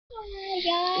my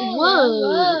god.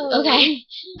 Whoa. Okay.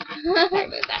 Sorry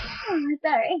about that.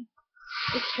 Sorry.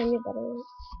 Let's turn it better.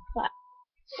 But,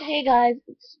 hey guys.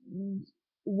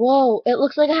 Whoa. It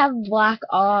looks like I have a black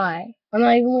eye. I'm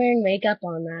not even wearing makeup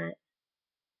on that.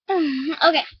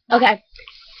 Okay. Okay.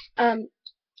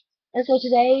 And so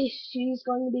today she's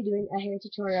going to be doing a hair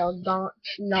tutorial,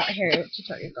 not hair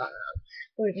tutorial gone wrong.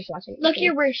 We're just watching. Look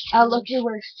your worst. Look your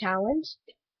worst challenge.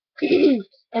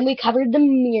 And we covered the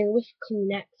mirror with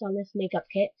Kleenex on this makeup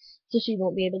kit, so she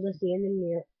won't be able to see in the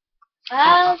mirror.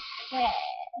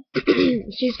 Okay.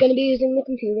 She's going to be using the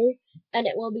computer, and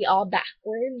it will be all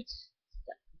backwards.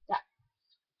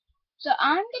 So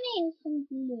I'm gonna use some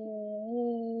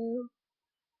blue.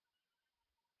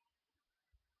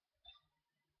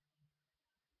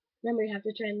 Remember, you have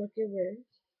to try and look your words.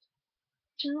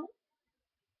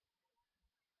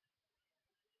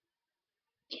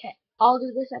 Okay. I'll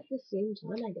do this at the same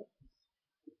time, I guess.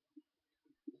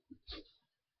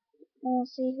 We'll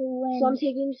see who wins. So I'm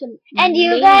taking some and you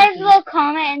navy. guys will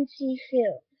comment and see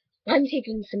who. I'm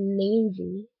taking some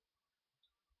navy.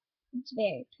 It's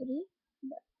very pretty,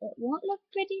 but it won't look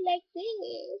pretty like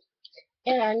this.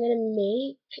 And I'm gonna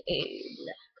make a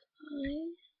black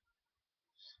eye.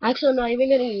 Actually, I'm not even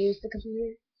gonna use the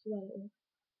computer.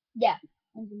 Yeah.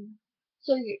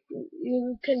 So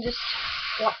you can just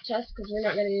watch us because we're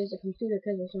not gonna use the computer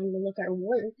because we're trying to look our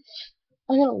work.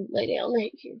 I'm gonna lay down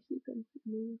right here so you can see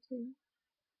me too.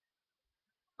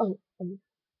 Oh,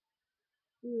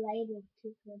 Light is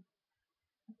too good.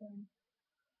 Okay.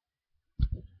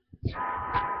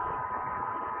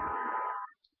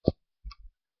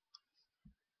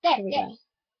 There, here we there. go.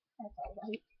 That's all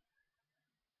right.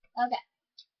 Okay.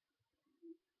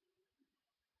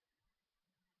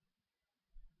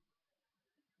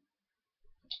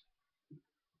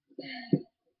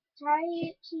 Try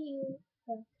to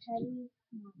try to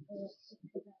not do it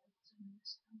because that was too much.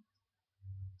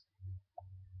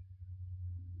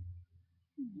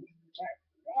 Dark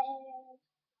red.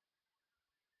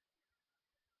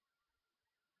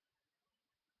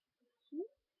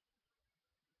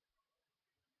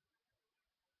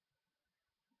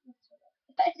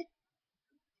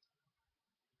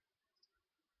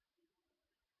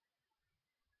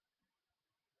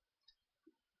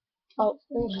 Oh,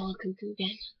 I'll come through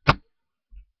again.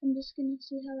 I'm just gonna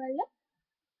see how I look.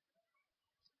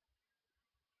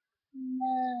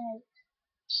 Nice.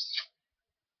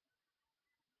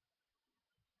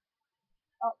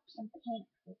 Oh, some pink.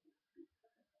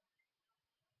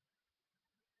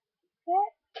 Okay.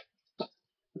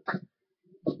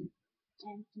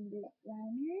 And some lip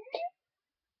liner.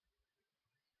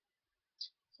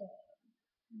 So,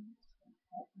 I'm just gonna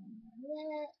put on my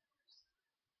lip.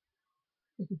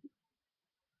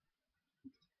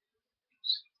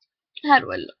 How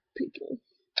do I look, people?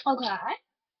 Okay.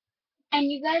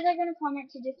 And you guys are gonna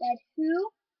comment to decide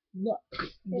who Look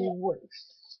the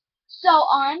worst. So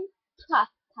I'm Puff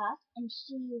Puff, and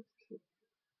she is Cookie.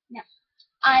 No,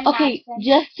 I'm Okay, Madison.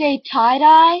 just say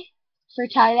tie-dye for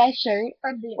tie-dye shirt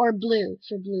Or blue. or blue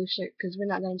for blue shirt because we're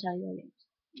not going to tell you our names.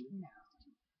 No.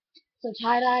 So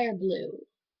tie-dye or blue.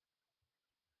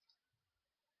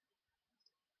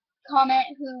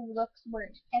 Comment who looks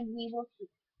worse, and we will see.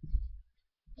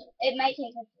 It might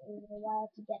take us a little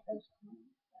while to get those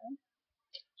comments, though.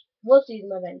 We'll see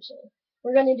them eventually.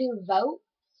 We're going to do votes,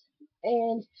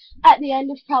 and at the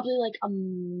end of probably like a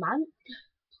month.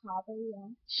 Probably,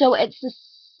 yeah. So it's the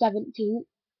 17th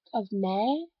of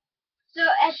May.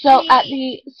 So at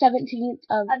the 17th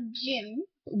of June,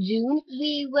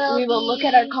 we will look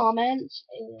at our comments.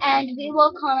 And we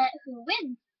will comment who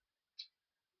wins.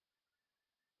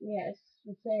 Yes,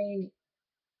 we'll say,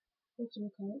 what's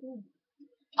your comment?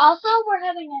 Also, we're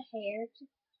having a hair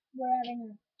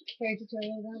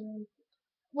tutorial going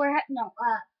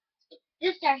on.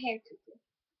 Just our hair cuckoo.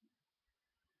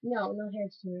 No, not hair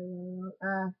tutorial.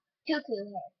 Cuckoo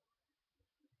hair.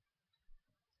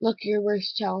 Look your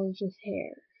worst challenge with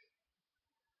hair.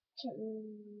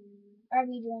 Are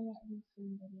we doing it in the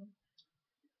same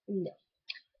video?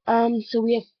 No. So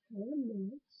we have 4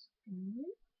 minutes.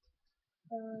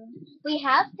 We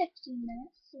have 15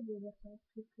 minutes to do the hair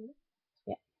cuckoo.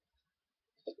 Yeah.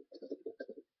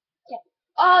 Okay.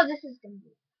 Oh, this is gonna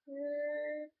be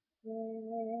perfect.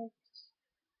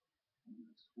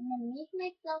 I'm gonna make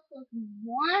myself look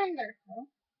wonderful.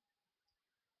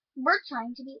 We're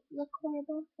trying to look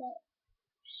horrible, but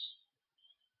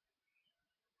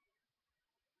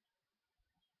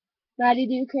Maddie,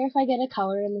 do you care if I get a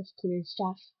color in this clear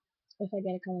stuff? If I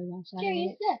get a color outside here,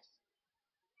 use this.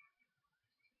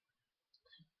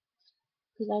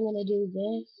 Because I'm gonna do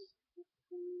this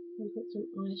and put some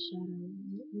eyeshadow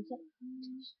on it.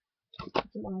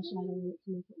 some eyeshadow in it to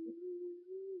make it look.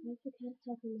 Why is the cat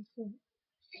talking my foot?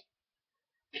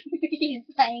 He's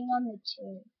lying on the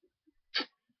chair.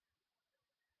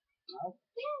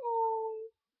 Okay.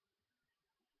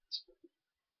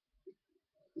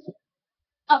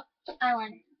 Oh,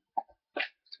 eyeliner.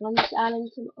 I'm just adding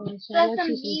some So eyeshadow some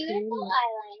to beautiful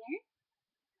eyeliner.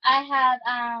 I have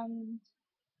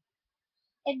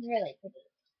it's really pretty,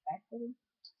 sparkly.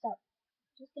 So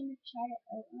just gonna try it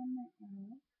out on my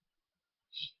eye.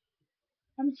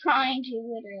 I'm trying to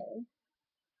literally.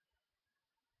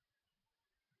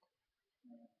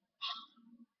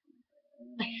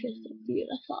 I feel so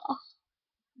beautiful.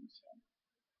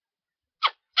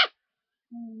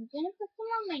 I'm gonna put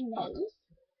some on my nose.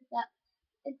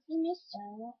 It's the new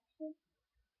style. Actually.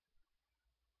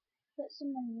 Put some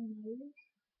on my nose.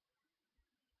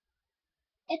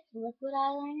 It's liquid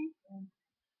eyeliner. So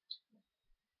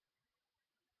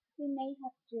we may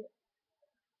have to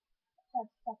have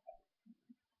separate.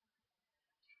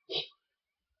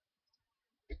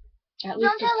 At least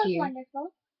Don't that it's look here. wonderful?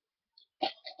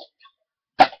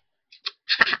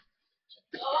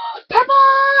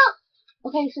 Purple!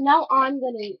 Okay, so now I'm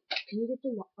gonna. Can you get the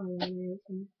eyeliner?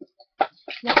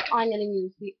 Now I'm gonna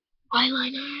use the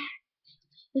eyeliner.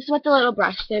 This is what the little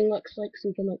brush thing looks like, so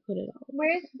we can like put it on.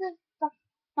 Where's the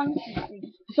funky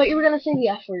thing? I thought you were gonna say the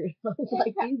F word. I was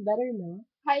like, you better not.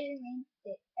 I didn't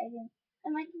say it. I didn't. I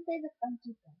meant to say the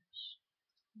funky brush.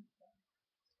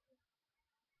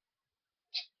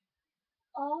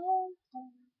 Oh.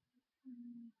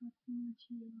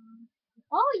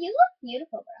 Oh, you look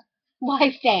beautiful, bro.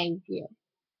 Why, thank you.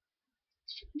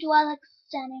 Do I look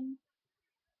stunning?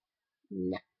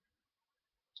 No.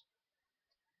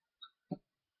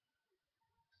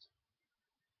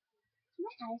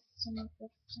 My eyes still look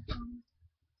this stuff on.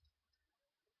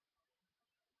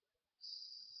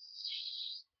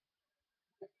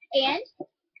 And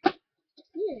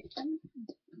here, some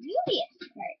beauteous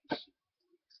part.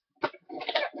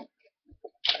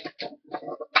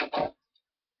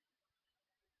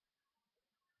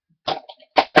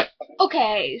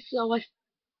 Okay, so I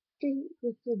think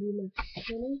this will be my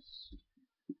finish.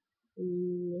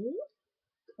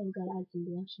 I've got to add some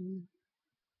blush on.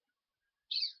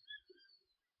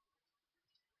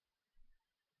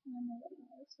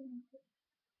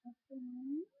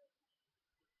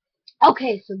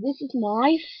 Okay, so this is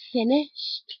my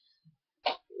finished.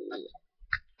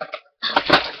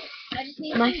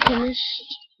 My finished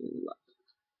look.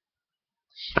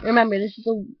 Remember, this is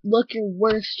a look your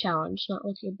worst challenge, not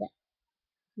look your best.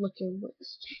 Look your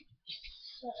worst.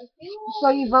 So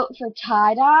you vote for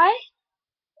tie-dye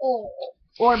or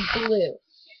blue?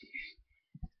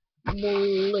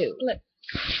 Blue.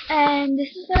 And this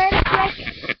is what I look like.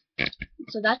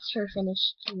 So that's her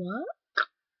finished look.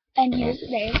 And here's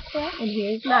theirs. And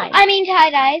here's mine. I mean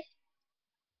tie-dyes.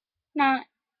 Not.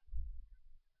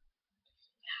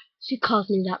 She calls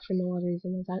me that for no other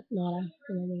reason. Is that not a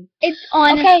name? It's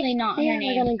honestly not See her ya,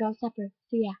 name. we're gonna go separate.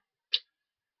 See ya.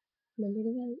 Remember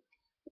to vote.